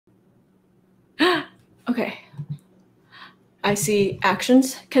Okay. I see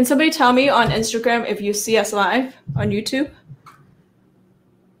actions. Can somebody tell me on Instagram if you see us live on YouTube?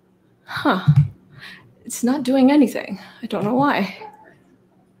 Huh. It's not doing anything. I don't know why.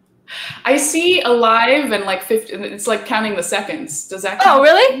 I see alive and like 50, it's like counting the seconds. Does that count? Oh,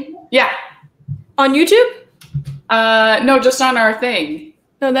 really? Yeah. On YouTube? No, just on our thing.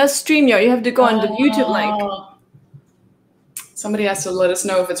 No, that's StreamYard. You have to go on the YouTube link. Somebody has to let us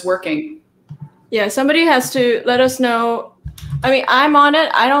know if it's working. Yeah, somebody has to let us know. I mean, I'm on it.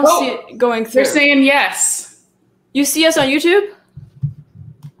 I don't see it going through. They're saying yes. You see us on YouTube?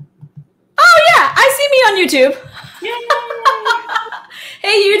 Oh, yeah. I see me on YouTube.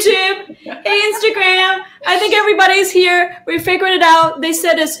 Hey, YouTube. Hey, Instagram. I think everybody's here. We figured it out. They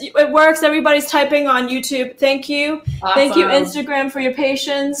said it works. Everybody's typing on YouTube. Thank you. Awesome. Thank you, Instagram, for your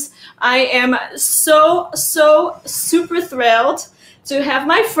patience. I am so super thrilled to have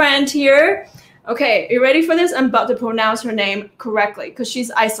my friend here. Okay, you ready for this? I'm about to pronounce her name correctly because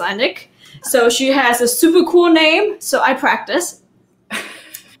she's Icelandic. So she has a super cool name, so I practice.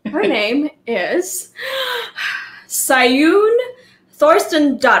 Her name is Saeunn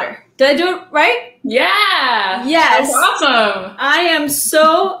Thorsteinsdottir. Did I do it right? Yeah. Yes. That's awesome. I am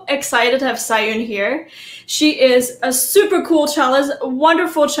so excited to have Saeunn here. She is a super cool cellist, a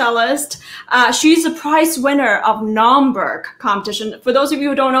wonderful cellist. She's a prize winner of Naumburg competition. For those of you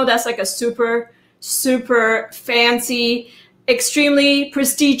who don't know, that's like a super fancy, extremely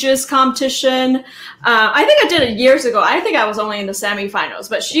prestigious competition. I think I did it years ago. I think I was only in the semifinals,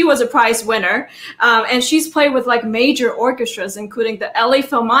 but she was a prize winner. And she's played with like major orchestras, including the LA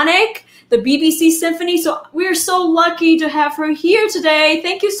Philharmonic, the BBC Symphony. So we're so lucky to have her here today.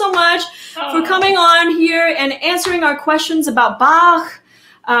 Thank you so much for coming on here and answering our questions about Bach,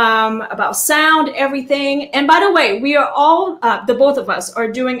 about sound, everything. And by the way, we are all, the both of us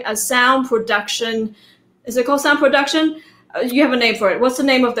are doing a sound production. Is it called sound production? You have a name for it. What's the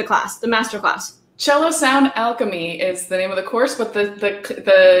name of the class, the master class? Cello Sound Alchemy is the name of the course, but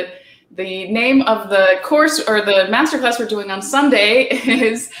the name of the course or the masterclass we're doing on Sunday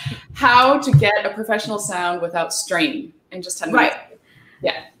is how to get a professional sound without strain in just 10 minutes. Right.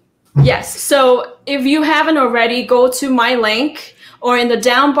 Yeah. Yes. So if you haven't already, go to my link or in the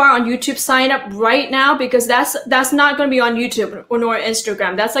down bar on YouTube, sign up right now because that's not going to be on YouTube or nor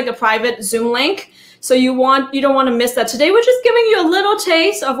Instagram. That's like a private Zoom link. So you don't want to miss that. Today we're just giving you a little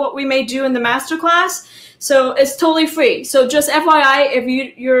taste of what we may do in the masterclass. So it's totally free. So just FYI, if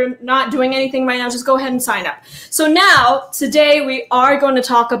you're not doing anything right now, just go ahead and sign up. So now, today we are going to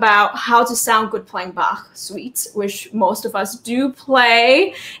talk about how to sound good playing Bach suites, which most of us do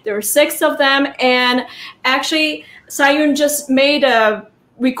play. There are 6 of them. And actually, Saeunn just made a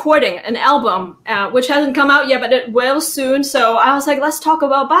recording, an album, which hasn't come out yet, but it will soon. So I was like, let's talk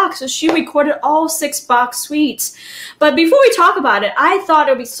about Bach. So she recorded all 6 Bach suites. But before we talk about it, I thought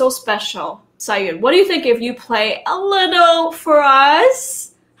it would be so special. Saeunn, what do you think if you play a little for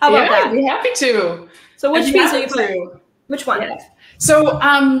us? How about that? I'd be happy to. So which piece are you playing? Which one? Yeah. So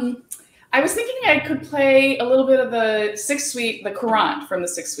I was thinking I could play a little bit of the 6th suite, the Courante from the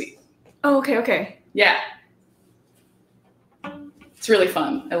 6th suite. Oh, okay. Yeah. It's really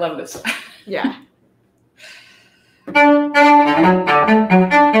fun. I love this. Yeah.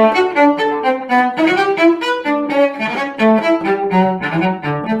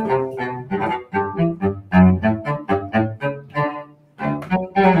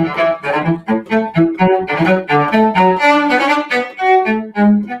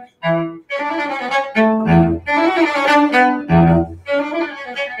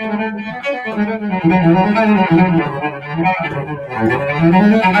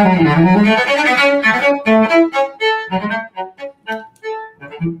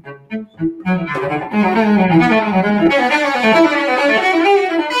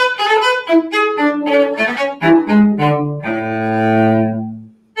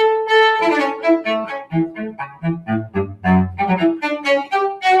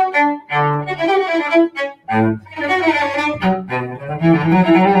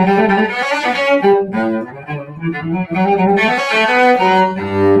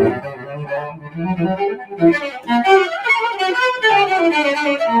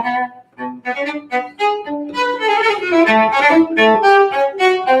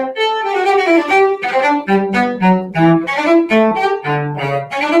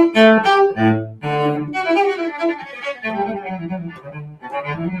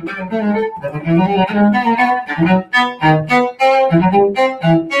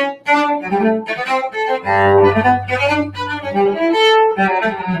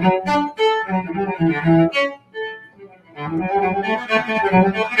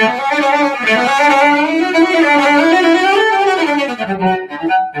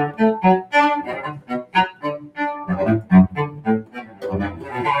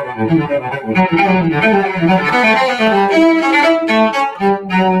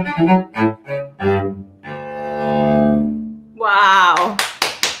 Wow.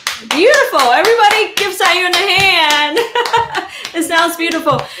 Beautiful. Everybody give Saeunn a hand. It sounds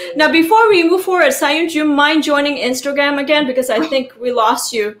beautiful. Now, before we move forward, Saeunn, do you mind joining Instagram again? Because I think we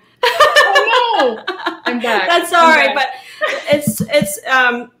lost you. Oh, no. I'm back. That's all right, but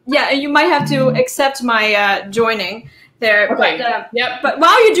yeah, you might have to accept my joining there. Okay. But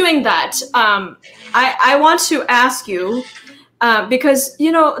while you're doing that, I want to ask you, because,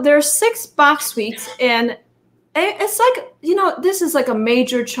 you know, there's 6 Bach suites, and it's like, you know, this is like a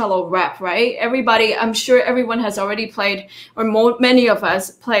major cello rep, right? Everybody, I'm sure everyone has already played, or many of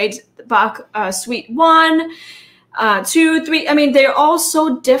us played Bach Suite 1, 2, 3. I mean, they're all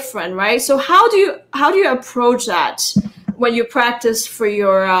so different, right? So how do you approach that when you practice for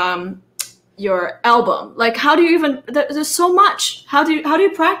your album? Like, how do you even? There's so much. How do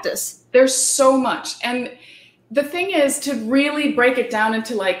you practice? There's so much, and the thing is to really break it down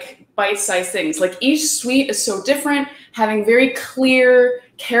into like bite-sized things. Like each suite is so different, having very clear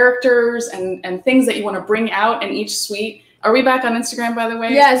characters and things that you want to bring out in each suite. Are we back on Instagram, by the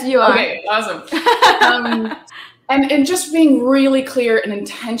way? Yes, you are. Okay, awesome. And just being really clear and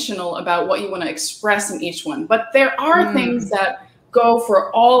intentional about what you want to express in each one. But there are things that go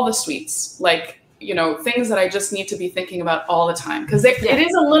for all the suites, like, you know, things that I just need to be thinking about all the time, because it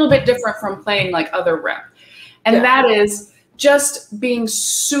is a little bit different from playing like other rep. And that is just being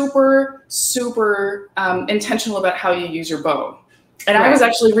super, super intentional about how you use your bow. And I was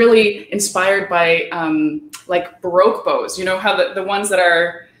actually really inspired by like Baroque bows. You know how the ones that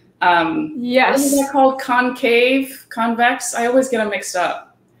are, what is that called? Concave, convex? I always get them mixed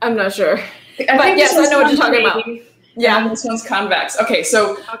up. I'm not sure. I think yes, I know what you're talking about. Yeah, this one's convex. Okay,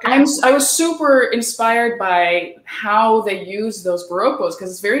 so I was super inspired by how they use those Baroque bows, because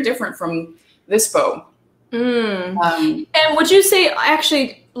it's very different from this bow. And would you say,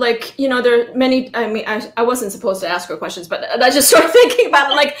 actually, like, you know, there are many, I mean, I wasn't supposed to ask her questions, but I just started thinking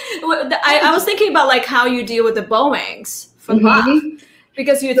about it. Like, I was thinking about like how you deal with the bowings from Bach,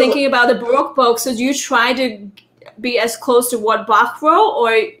 because you're thinking about the Baroque bow. So do you try to be as close to what Bach wrote,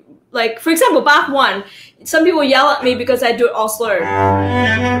 or like, for example, Bach 1, some people yell at me because I do it all slurred.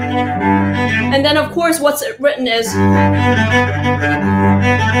 And then, of course, what's written is.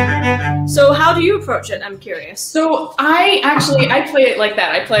 So how do you approach it? I'm curious. So I play it like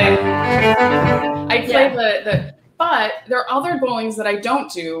that. I play but there are other bowings that I don't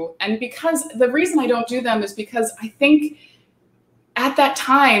do. And because the reason I don't do them is because I think at that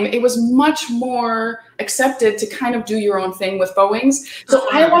time, it was much more accepted to kind of do your own thing with bowings. So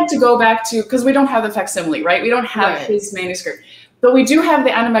I like to go back to, because we don't have the facsimile, right? We don't have his manuscript. But we do have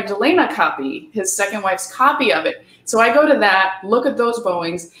the Anna Magdalena copy, his second wife's copy of it. So I go to that, look at those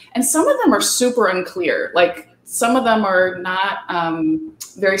bowings, and some of them are super unclear. Like some of them are not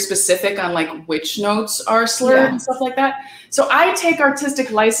very specific on like which notes are slurred and stuff like that. So I take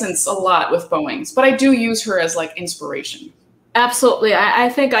artistic license a lot with bowings, but I do use her as like inspiration. Absolutely. I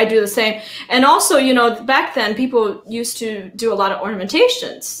think I do the same. And also, you know, back then people used to do a lot of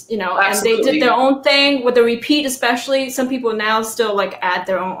ornamentations, you know, and they did their own thing with the repeat, especially. Some people now still like add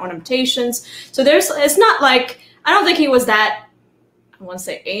their own ornamentations. So it's not like, I don't think he was that, I want to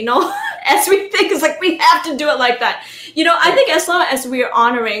say anal as we think. It's like, we have to do it like that. You know, I think as long as we are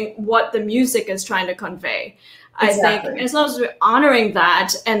honoring what the music is trying to convey, I think as long as we're honoring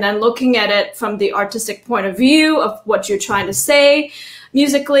that and then looking at it from the artistic point of view of what you're trying to say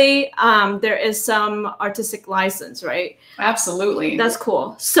musically, there is some artistic license, right? Absolutely. That's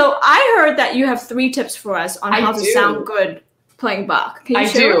cool. So I heard that you have 3 tips for us on how to sound good playing Bach. Can you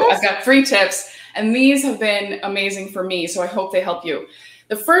share with us? I've got 3 tips, and these have been amazing for me, so I hope they help you.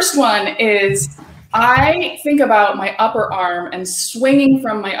 The first one is I think about my upper arm and swinging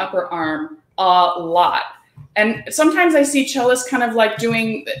from my upper arm a lot. And sometimes I see cellists kind of like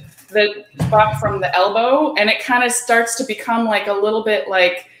doing the Bach from the elbow, and it kind of starts to become like a little bit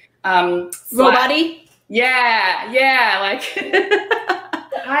like robot-y? Yeah, like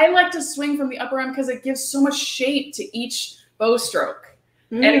I like to swing from the upper arm because it gives so much shape to each bow stroke.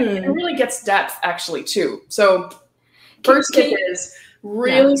 And it really gets depth actually too. So first tip is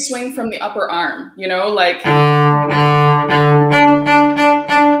really swing from the upper arm, you know, like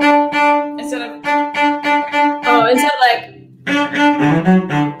instead of like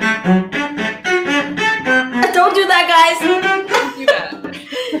don't do that, guys. Don't do that.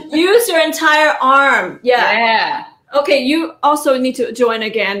 Use your entire arm. Yeah. Yeah. Okay, you also need to join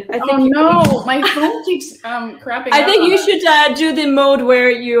again. I think oh no, my phone keeps crapping I out think on you us. should do the mode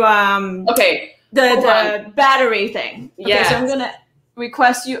where you Okay. the battery thing. Okay, Yes. so I'm gonna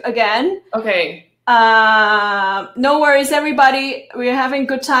request you again. Okay. No worries, everybody. We're having a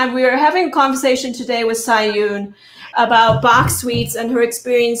good time. We are having a conversation today with Saeunn about Bach Suites and her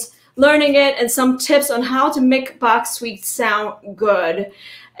experience learning it and some tips on how to make Bach Suites sound good.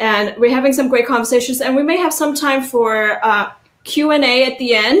 And we're having some great conversations, and we may have some time for Q&A at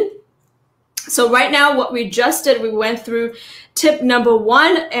the end. So right now, what we just did, we went through tip number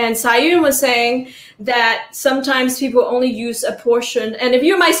 1, and Saeunn was saying that sometimes people only use a portion. And if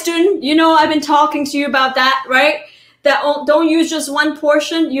you're my student, you know I've been talking to you about that, right? That don't use just one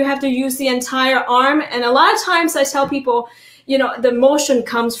portion. You have to use the entire arm. And a lot of times I tell people, you know, the motion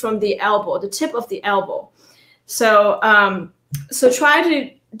comes from the elbow, the tip of the elbow. So, so try to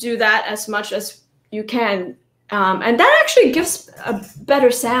do that as much as you can. And that actually gives a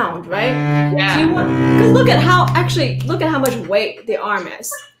better sound, right? Yeah. Because look at how much weight the arm is.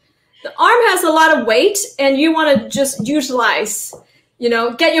 The arm has a lot of weight, and you want to just utilize, you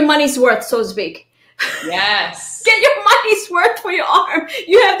know, get your money's worth, so to speak. Yes. Get your money's worth for your arm.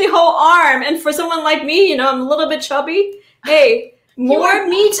 You have the whole arm. And for someone like me, you know, I'm a little bit chubby. Hey, more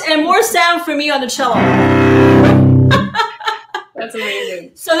meat and more sound for me on the cello. That's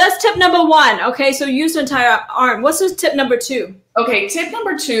amazing. So that's tip number 1. Okay, so use the entire arm. What's this tip number 2? Okay, tip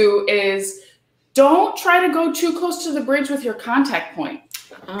number 2 is don't try to go too close to the bridge with your contact point.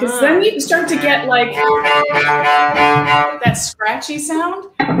 Because then you start to get like that scratchy sound.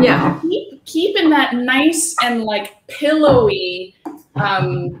 Yeah. Keep in that nice and like pillowy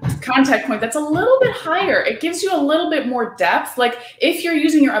contact point that's a little bit higher. It gives you a little bit more depth. Like if you're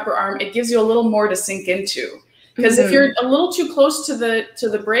using your upper arm, it gives you a little more to sink into. Because if you're a little too close to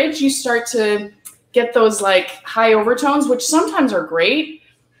the bridge, you start to get those like high overtones, which sometimes are great.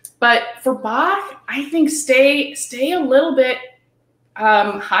 But for Bach, I think stay a little bit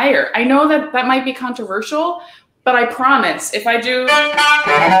higher. I know that might be controversial, but I promise if I do,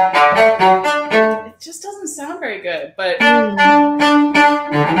 it just doesn't sound very good. But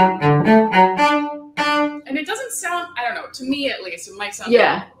and it doesn't sound, I don't know, to me at least, it might sound good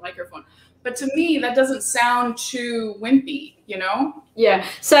on the microphone. But to me, that doesn't sound too wimpy, you know? Yeah.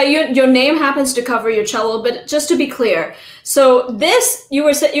 So your name happens to cover your cello, but just to be clear, so this you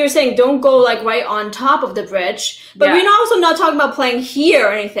were saying don't go like right on top of the bridge, but we're also not talking about playing here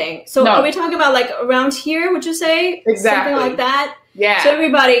or anything. So are we talking about like around here? Would you say exactly something like that? Yeah. So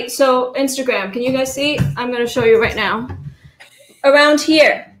everybody, so Instagram, can you guys see? I'm gonna show you right now. Around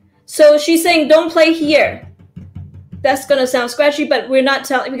here. So she's saying don't play here. That's going to sound scratchy, but we're not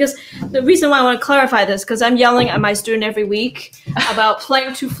telling, because the reason why I want to clarify this, because I'm yelling at my student every week about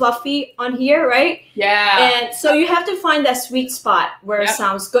playing too fluffy on here, right? Yeah. And so you have to find that sweet spot where it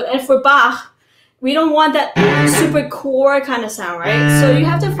sounds good. And for Bach, we don't want that super core kind of sound, right? So you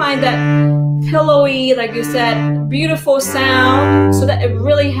have to find that pillowy, like you said, beautiful sound so that it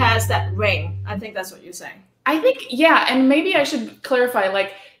really has that ring. I think that's what you're saying. I think, yeah, and maybe I should clarify,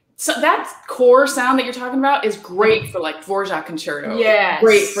 like, so that core sound that you're talking about is great for like Dvorak concerto. Yeah.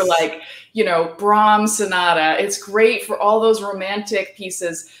 Great for like, you know, Brahms sonata. It's great for all those romantic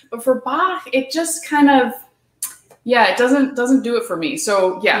pieces. But for Bach, it just kind of, it doesn't do it for me.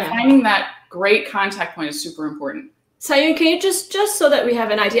 So finding that great contact point is super important. Saeunn, can you just so that we have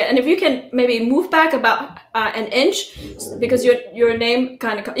an idea, and if you can maybe move back about an inch, because your name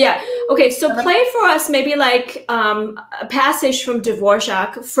kind of okay. So play for us maybe like a passage from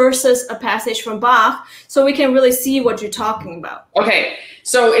Dvorak versus a passage from Bach, so we can really see what you're talking about. Okay,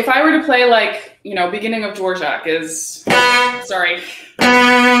 so if I were to play like, you know, beginning of Dvorak is sorry.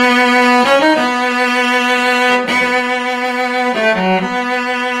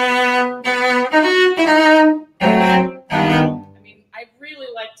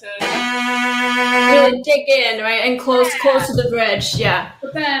 Really dig in, right, and close to the bridge,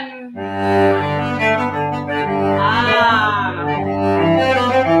 But then,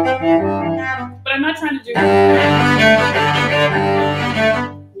 but I'm not trying to do.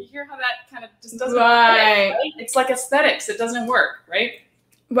 You hear how that kind of just doesn't work, right? It's like aesthetics; it doesn't work, right?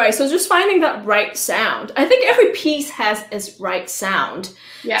 Right. So just finding that right sound. I think every piece has its right sound.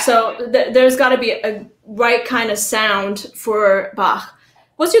 Yeah. So there's got to be a right kind of sound for Bach.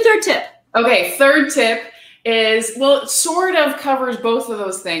 What's your third tip? Okay, third tip is, well, it sort of covers both of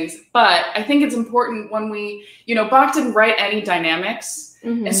those things, but I think it's important when we, you know, Bach didn't write any dynamics.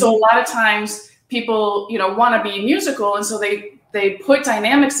 And so a lot of times people, you know, want to be musical, and so they put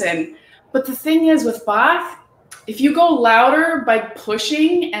dynamics in. But the thing is with Bach, if you go louder by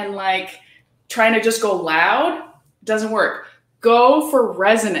pushing and like trying to just go loud, Doesn't work. Go for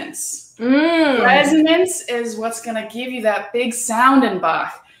resonance. Resonance is what's going to give you that big sound in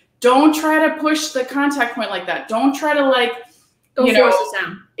Bach. Don't try to push the contact point like that. Don't try to like, Don't force the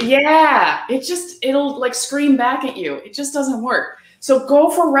sound. Yeah, it'll like scream back at you. It just doesn't work. So go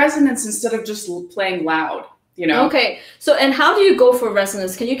for resonance instead of just playing loud, you know? Okay. So, and how do you go for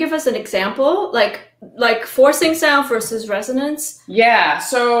resonance? Can you give us an example? Like forcing sound versus resonance? Yeah.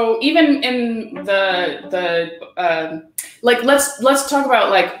 So even in like let's talk about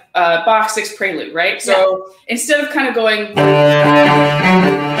like Bach 6 Prelude, right? So instead of kind of going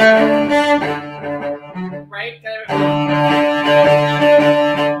right, that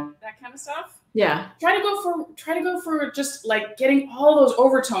kind of stuff. Yeah. Try to go for just like getting all those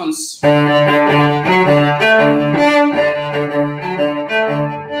overtones.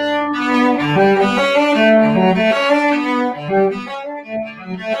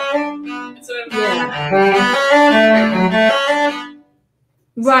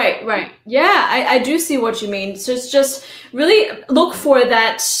 Right. Yeah, I do see what you mean. So it's just really look for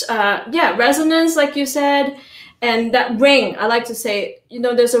that, resonance, like you said, and that ring. I like to say,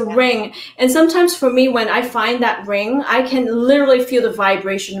 there's a ring. And sometimes for me, when I find that ring, I can literally feel the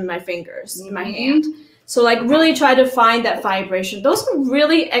vibration in my fingers, in my hand. So like really try to find that vibration. Those are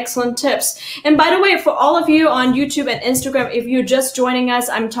really excellent tips. And by the way, for all of you on YouTube and Instagram, if you're just joining us,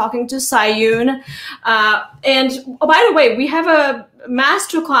 I'm talking to Saeunn. And by the way, we have a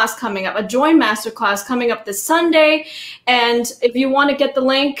masterclass coming up, a joint masterclass coming up this Sunday. And if you want to get the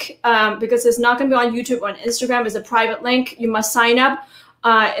link, because it's not going to be on YouTube or on Instagram, it's a private link, you must sign up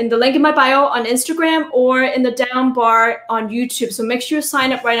in the link in my bio on Instagram or in the down bar on YouTube. So make sure you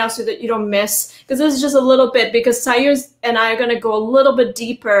sign up right now so that you don't miss, because this is just a little bit, because Saeunn and I are going to go a little bit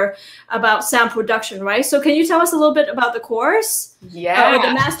deeper about sound production, right? So can you tell us a little bit about the course? Yeah. Or the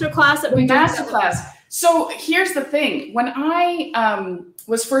masterclass that we did? Masterclass. So here's the thing. When I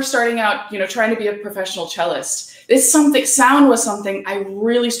was first starting out, trying to be a professional cellist, sound was something I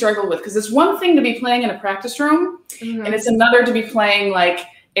really struggled with, because it's one thing to be playing in a practice room, and it's another to be playing like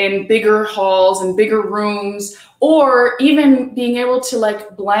in bigger halls and bigger rooms, or even being able to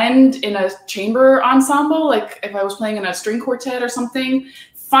like blend in a chamber ensemble, like if I was playing in a string quartet or something,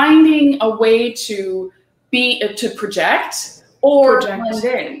 finding a way to project or blend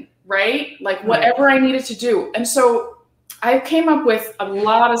in. Right? Like whatever I needed to do. And so I came up with a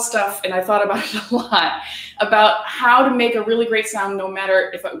lot of stuff, and I thought about it a lot, about how to make a really great sound no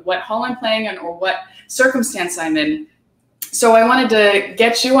matter what hall I'm playing in or what circumstance I'm in. So I wanted to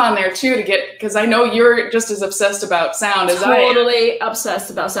get you on there too, because I know you're just as obsessed about sound as I am. Totally obsessed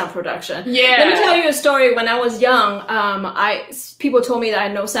about sound production. Yeah. Let me tell you a story. When I was young, people told me that I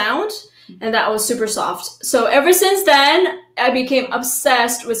had no sound, and that I was super soft. So ever since then, I became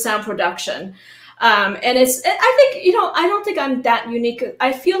obsessed with sound production. And I think, I don't think I'm that unique.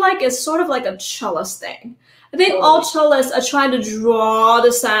 I feel like it's sort of like a cellist thing. I think all cellists are trying to draw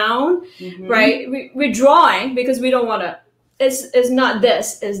the sound, right? We're drawing because we don't want to, it's not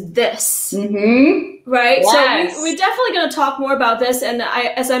this, it's this, right? Yes. So we're definitely going to talk more about this. And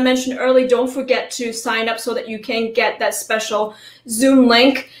as I mentioned earlier, don't forget to sign up so that you can get that special Zoom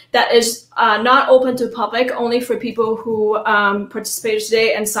link that is not open to public, only for people who participated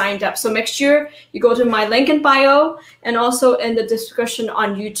today and signed up. So make sure you go to my link in bio and also in the description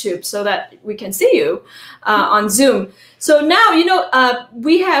on YouTube so that we can see you on Zoom. So now,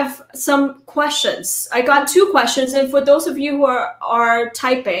 we have some questions. I got 2 questions. And for those of you who are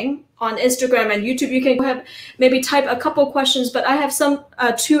typing on Instagram and YouTube, you can go ahead, maybe type a couple questions. But I have some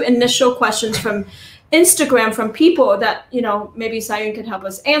 2 initial questions from Instagram from people that, maybe Saeunn can help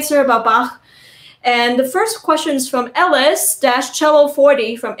us answer about Bach. And the first question is from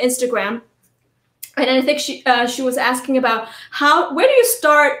Ellis-Cello40 from Instagram. And I think she was asking about where do you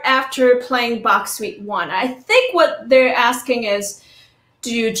start after playing Bach Suite 1? I think what they're asking is,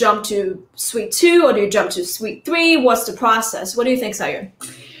 do you jump to Suite 2 or do you jump to Suite 3? What's the process? What do you think, Saeunn?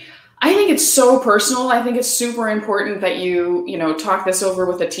 I think it's so personal. I think it's super important that you talk this over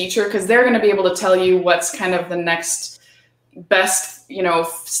with a teacher, because they're going to be able to tell you what's kind of the next best,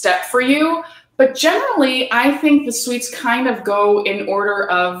 step for you. But generally, I think the suites kind of go in order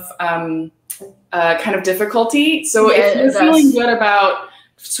of kind of difficulty. So if you're feeling good about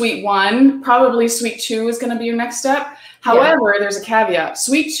Suite 1, probably Suite 2 is going to be your next step. However, there's a caveat.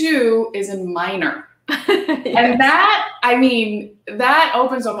 Suite 2 is in minor. And that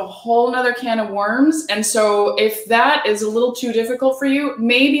opens up a whole nother can of worms. And so if that is a little too difficult for you,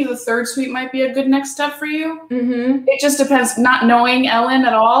 maybe the 3rd suite might be a good next step for you. It just depends. Not knowing Ellen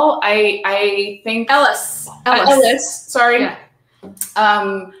at all, I think Ellis, sorry. Yeah.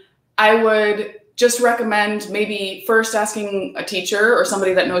 I would just recommend maybe first asking a teacher or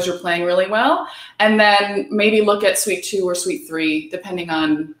somebody that knows you're playing really well, and then maybe look at Suite 2 or Suite 3, depending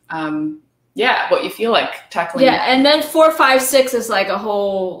on what you feel like tackling. Yeah, and then 4, 5, 6 is like a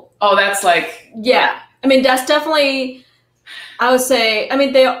whole. Oh, that's like. Yeah, I mean that's definitely. I would say. I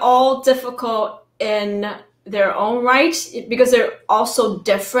mean they're all difficult in their own right because they're also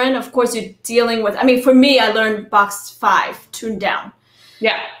different. Of course, you're dealing with. I mean, for me, I learned Bach 5 tuned down.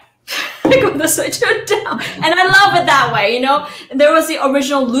 Yeah. I go this way, tuned down, and I love it that way. You know, there was the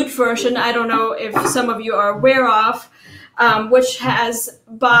original lute version. I don't know if some of you are aware of. Which has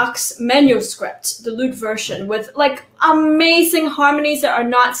Bach's manuscript, the lute version, with like amazing harmonies that are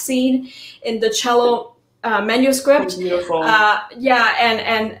not seen in the cello manuscript. Beautiful.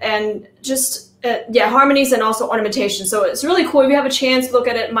 And just harmonies and also ornamentation. So it's really cool. If you have a chance, look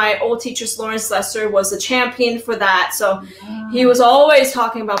at it. My old teacher, Lawrence Lester, was a champion for that. So he was always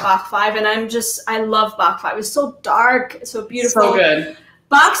talking about Bach 5, and I love Bach 5. It's so dark, so beautiful. So good.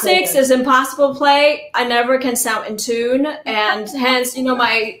 Bach 6 is impossible to play. I never can sound in tune, and hence, you know,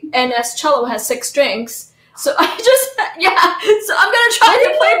 my NS cello has 6 strings. So I just, so I'm gonna try to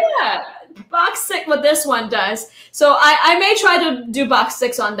play Bach 6, what this one does. So I may try to do Bach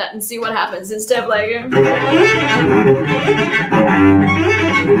 6 on that and see what happens instead of like, you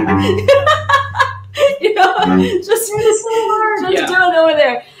know, just do it over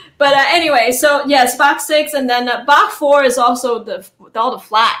there. But anyway, so yes, Bach 6, and then Bach 4 is also with all the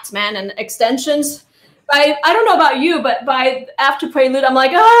flats, man, and extensions. I don't know about you, but after prelude, I'm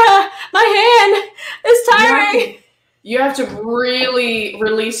like, my hand is tiring. You have to really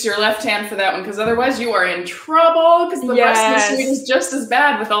release your left hand for that one, because otherwise you are in trouble, because the rest of the suite is just as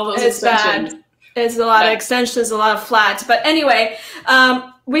bad with all those extensions. Bad. It's a lot of extensions, a lot of flats. But anyway,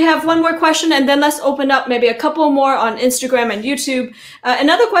 we have one more question, and then let's open up maybe a couple more on Instagram and YouTube.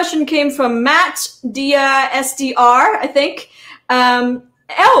 Another question came from Matt Dia SDR, I think. And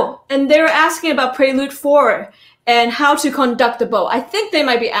they were asking about Prelude 4 and how to conduct the bow. I think they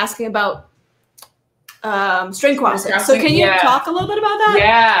might be asking about string crossing. So can you talk a little bit about that?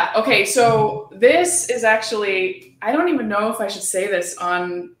 Yeah. Okay. So this is actually, I don't even know if I should say this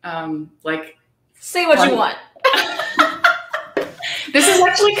on Say what you want. This is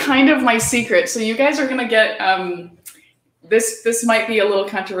actually kind of my secret. So you guys are going to get, this might be a little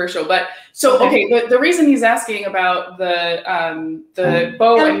controversial, but so, okay. The reason he's asking about the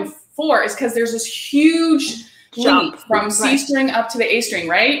bow in 4 is because there's this huge leap from C string up to the A string,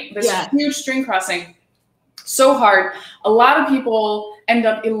 right? This huge string crossing. So hard. A lot of people end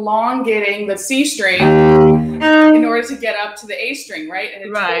up elongating the C string in order to get up to the A string, right? And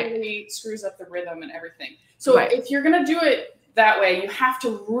it totally screws up the rhythm and everything. So if you're going to do it that way, you have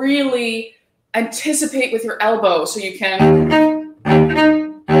to really anticipate with your elbow so you can.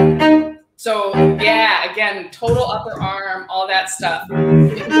 So yeah, again, total upper arm, all that stuff.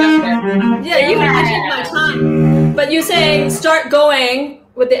 Yeah, you can actually my time. But you're saying start going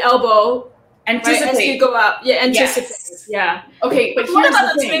with the elbow. Anticipate. As you go up. Yeah, anticipate. Yes. Yeah. Okay, but what here's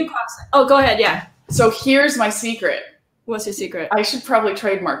about the string crossing? Oh, go ahead, yeah. So here's my secret. What's your secret? I should probably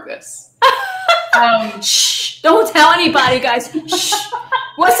trademark this. Shh, don't tell anybody, guys. Shh.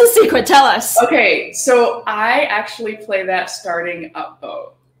 What's the secret? Tell us. Okay, so I actually play that starting up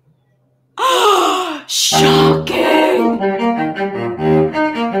bow. Shocking.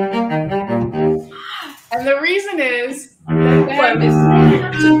 And the reason is that you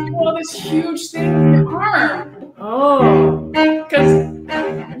have to do all this huge thing with your arm. Oh. Because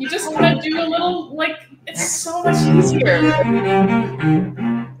you just want to do a little, it's so much easier.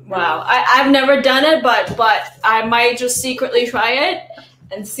 Wow. I've never done it, but I might just secretly try it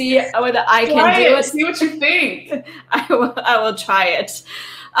and see whether I can do it. See what you think. I will try it.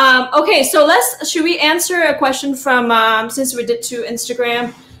 Okay, so should we answer a question from, since we did to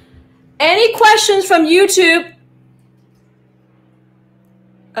Instagram? Any questions from YouTube?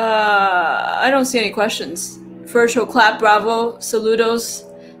 I don't see any questions. Virtual clap, bravo, saludos.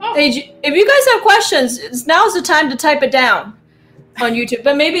 Oh. Hey, if you guys have questions, now's the time to type it down on YouTube.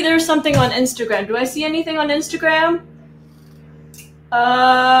 But maybe there's something on Instagram. Do I see anything on Instagram?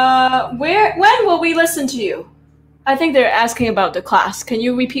 When will we listen to you? I think they're asking about the class. Can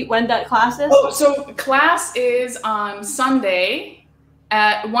you repeat when that class is? Oh, so class is on Sunday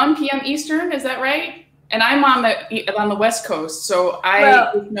at 1 p.m. Eastern. Is that right? And I'm on the West Coast, so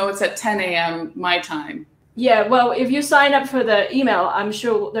I know it's at 10 a.m. my time. Yeah, well, if you sign up for the email, I'm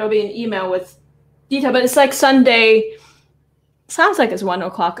sure there will be an email with detail. But it's like Sunday. Sounds like it's 1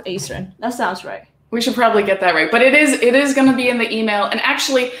 o'clock Eastern. That sounds right. We should probably get that right. But it is going to be in the email. And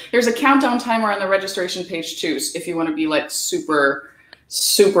actually, there's a countdown timer on the registration page too, if you want to be like super,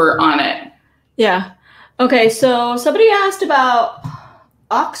 super on it. Yeah. Okay, so somebody asked about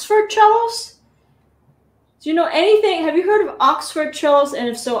Oxford cellos. Do you know anything? Have you heard of Oxford cellos? And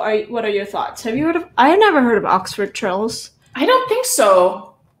if so, what are your thoughts? Have you heard of? I never heard of Oxford cellos. I don't think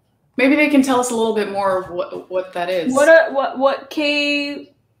so. Maybe they can tell us a little bit more of what that is. What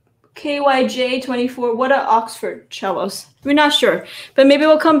KYJ24? What are Oxford cellos? We're not sure, but maybe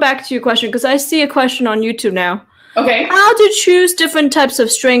we'll come back to your question because I see a question on YouTube now. Okay. How to choose different types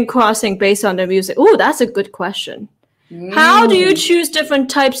of string crossing based on the music? Oh, that's a good question. How do you choose different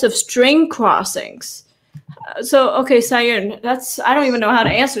types of string crossings? Okay, Saeunn, I don't even know how to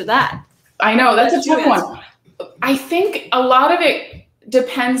answer that. I know, that's a tough one. I think a lot of it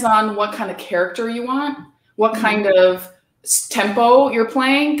depends on what kind of character you want, what kind of tempo you're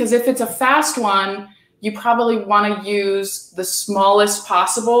playing. Because if it's a fast one, you probably want to use the smallest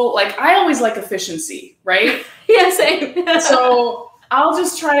possible. Like, I always like efficiency, right? Yeah, same. So I'll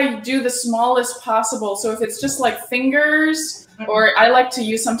just try to do the smallest possible. So if it's just like fingers, or I like to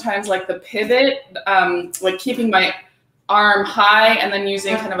use sometimes like the pivot, like keeping my arm high and then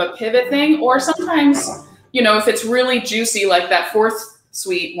using kind of a pivot thing. Or sometimes, you know, if it's really juicy, like that fourth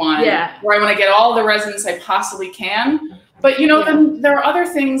suite one, where I want to get all the resonance I possibly can. But, you know, then there are other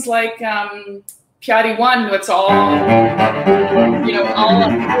things like Piatti 1, it's all, you know, all up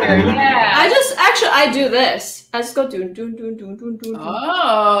here. Yeah. I do this. I just go doon, doon, doon, doon, doon, doon.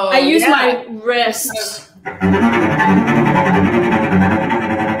 Oh. I use my wrist.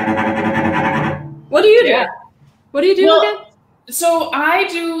 What do you do? What do you do again? So I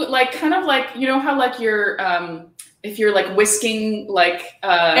do like, kind of like, you know how like you're, if you're like whisking like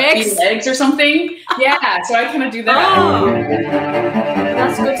eggs or something. Yeah, so I kind of do that. Oh,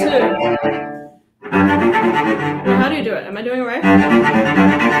 that's good too. Well, how do you do it? Am I doing it right?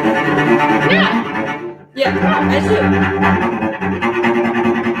 Yeah, I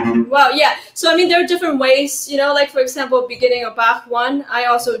do. Wow, yeah. So I mean, there are different ways. You know, like for example, beginning of Bach 1, I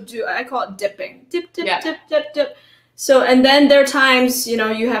call it dipping. Dip, dip, dip, dip, dip. So, and then there are times, you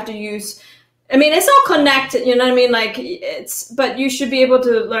know, you have to use. I mean, it's all connected. You know what I mean? Like but you should be able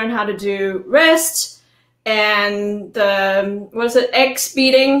to learn how to do wrist and the X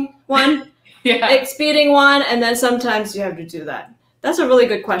beating one. Yeah. X beating one, and then sometimes you have to do that. That's a really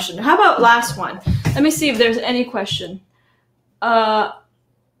good question. How about last one? Let me see if there's any question.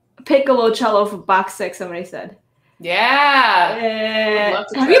 Piccolo cello for Bach 6, somebody said. Yeah.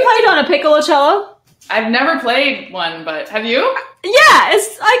 Have you played on a piccolo cello? I've never played one, but have you? Yeah,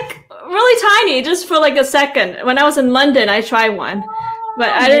 it's like really tiny, just for like a second. When I was in London, I tried one, but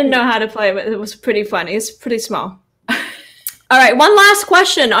I didn't know how to play, but it was pretty funny. It's pretty small. All right, one last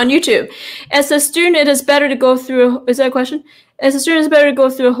question on YouTube. As a student, it is better to go through, is that a question? As a student, it's better to go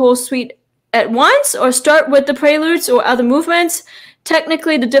through a whole suite at once or start with the preludes or other movements?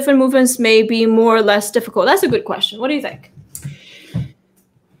 Technically, the different movements may be more or less difficult. That's a good question. What do you think?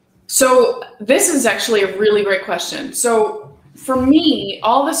 So this is actually a really great question. So for me,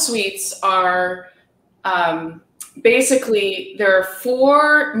 all the suites are basically, there are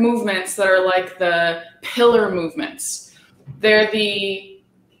 4 movements that are like the pillar movements. They're the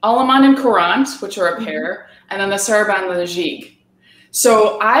Allemand and Courante, which are a pair, and then the sarabande and the gigue.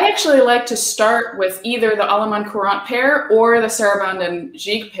 So I actually like to start with either the Allemand Courante pair or the sarabande and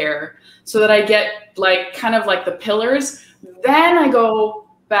gigue pair, so that I get like kind of like the pillars. Then I go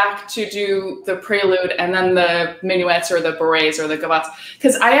back to do the prelude and then the minuets or the bourrées or the gavottes.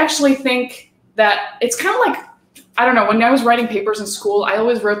 Because I actually think that it's kind of like, I don't know, when I was writing papers in school, I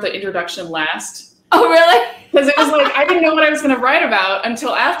always wrote the introduction last. Oh, really? Because it was like, I didn't know what I was going to write about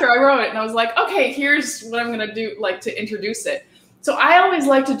until after I wrote it. And I was like, okay, here's what I'm going to do, like to introduce it. So I always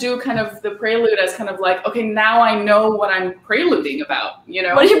like to do kind of the prelude as kind of like, okay, now I know what I'm preluding about, you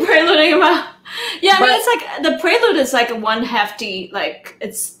know? What are you preluding about? Yeah, I mean, it's like, the prelude is like one hefty, like,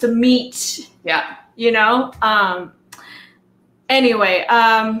 it's the meat. Yeah. You know? Anyway,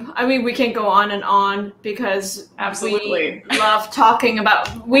 I mean, we can go on and on because absolutely we love talking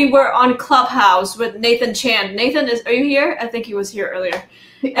about, we were on Clubhouse with Nathan Chan. Nathan, are you here? I think he was here earlier.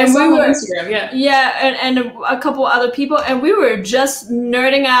 And we were on Instagram, and a couple other people, and we were just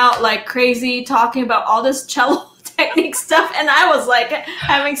nerding out like crazy, talking about all this cello technique stuff, and I was like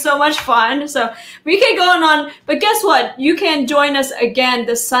having so much fun. So we can go on, but guess what? You can join us again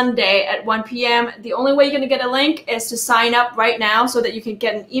this Sunday at 1 p.m. The only way you're going to get a link is to sign up right now so that you can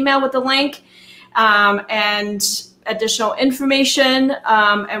get an email with the link and additional information.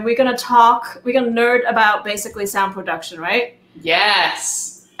 And we're going to nerd about basically sound production, right?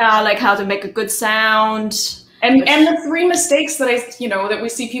 Yes. Like how to make a good sound. And the 3 mistakes that that we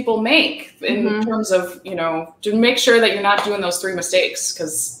see people make in terms of, to make sure that you're not doing those 3 mistakes,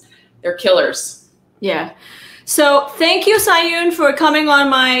 because they're killers. Yeah. So thank you, Saeunn, for coming on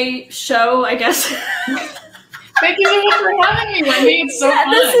my show, I guess. Thank you so much for having me, Wendy. It's so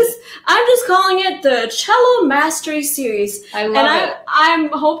fun. I'm just calling it the Cello Mastery Series. I love it. I'm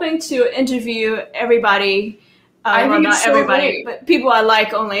hoping to interview everybody. I think not it's so everybody, great. but people I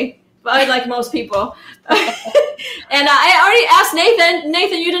like only. But I like most people. And I already asked Nathan.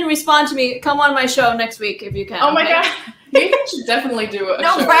 Nathan, you didn't respond to me. Come on my show next week if you can. Oh my God. Nathan should definitely do a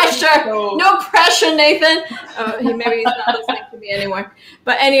no show. pressure. So... No pressure, Nathan. Maybe he's not listening to me anymore.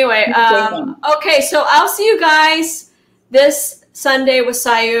 But anyway, okay, so I'll see you guys this Sunday with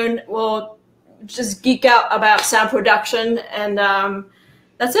Saeunn. We'll just geek out about sound production, and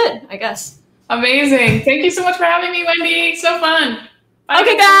that's it, I guess. Amazing. Thank you so much for having me, Wendy. So fun. Bye.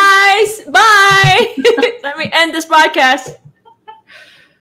 Okay, guys. Bye. Let me end this podcast.